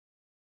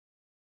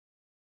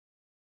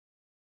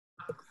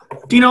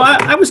Dino,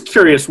 I was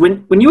curious,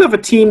 when you have a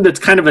team that's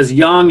kind of as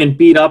young and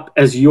beat up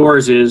as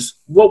yours is,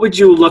 what would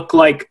you look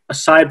like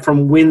aside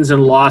from wins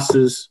and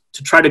losses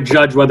to try to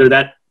judge whether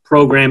that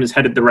program is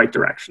headed the right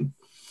direction?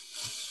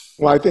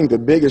 Well, I think the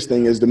biggest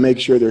thing is to make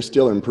sure they're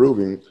still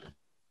improving.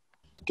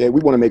 Okay,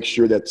 we want to make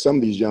sure that some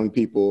of these young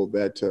people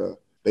that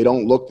they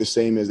don't look the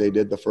same as they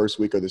did the first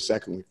week or the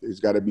second week. There's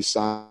got to be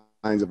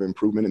signs of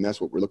improvement, and that's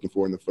what we're looking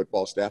for in the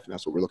football staff, and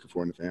that's what we're looking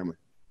for in the family.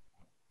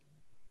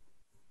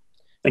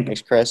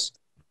 Thanks, Chris.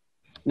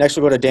 Next,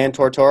 we'll go to Dan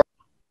Tortora.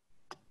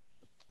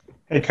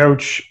 Hey,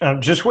 Coach,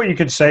 just what you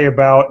could say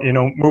about,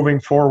 moving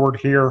forward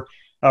here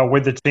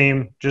with the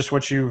team, just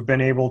what you've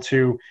been able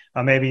to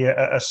maybe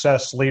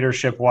assess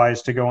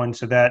leadership-wise to go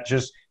into that,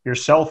 just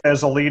yourself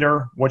as a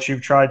leader, what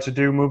you've tried to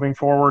do moving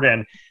forward,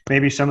 and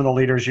maybe some of the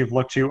leaders you've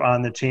looked to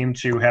on the team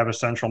to have a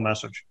central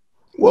message.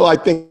 Well, I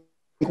think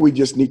we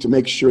just need to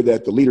make sure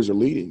that the leaders are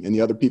leading and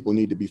the other people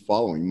need to be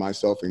following,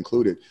 myself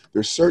included.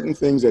 There's certain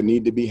things that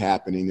need to be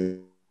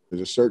happening.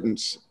 There's a certain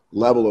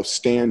level of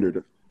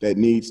standard that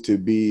needs to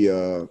be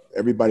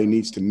everybody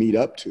needs to meet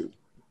up to,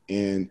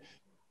 and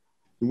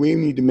we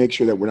need to make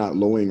sure that we're not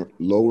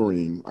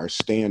lowering our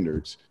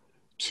standards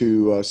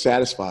to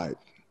satisfy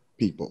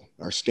people.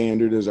 Our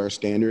standard is our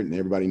standard, and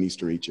everybody needs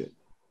to reach it.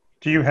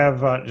 Do you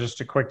have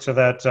just a quick to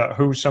that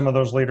who some of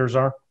those leaders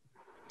are?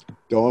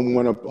 I don't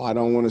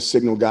want to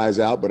signal guys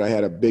out, but I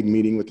had a big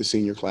meeting with the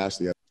senior class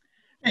the other.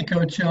 Hey,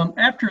 Coach.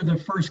 After the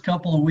first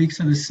couple of weeks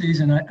of the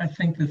season, I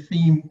think the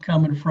theme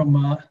coming from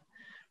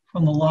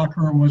the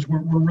locker room was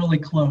we're really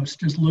close.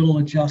 Just little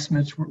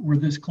adjustments. We're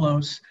this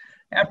close.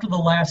 After the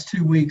last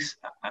 2 weeks,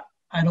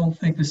 I don't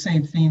think the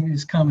same theme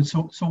is coming.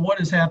 So what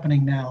is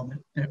happening now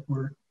that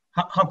we're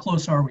how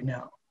close are we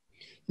now?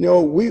 I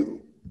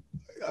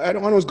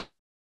don't want to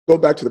go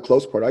back to the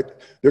close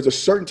part. There's a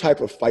certain type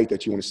of fight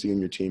that you want to see in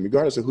your team,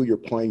 regardless of who you're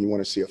playing. You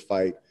want to see a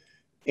fight,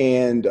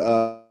 and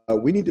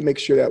we need to make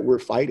sure that we're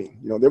fighting.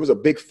 There was a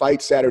big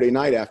fight Saturday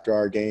night after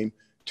our game.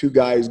 Two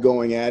guys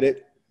going at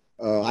it.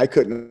 I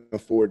couldn't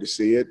afford to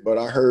see it, but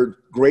I heard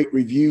great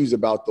reviews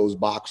about those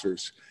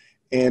boxers.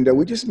 And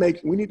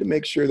we need to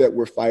make sure that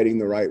we're fighting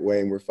the right way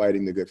and we're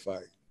fighting the good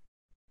fight.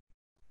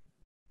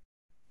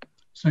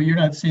 So you're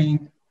not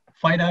seeing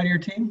fight out of your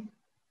team?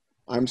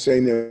 I'm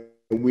saying that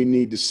we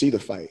need to see the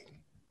fight.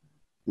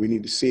 We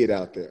need to see it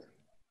out there.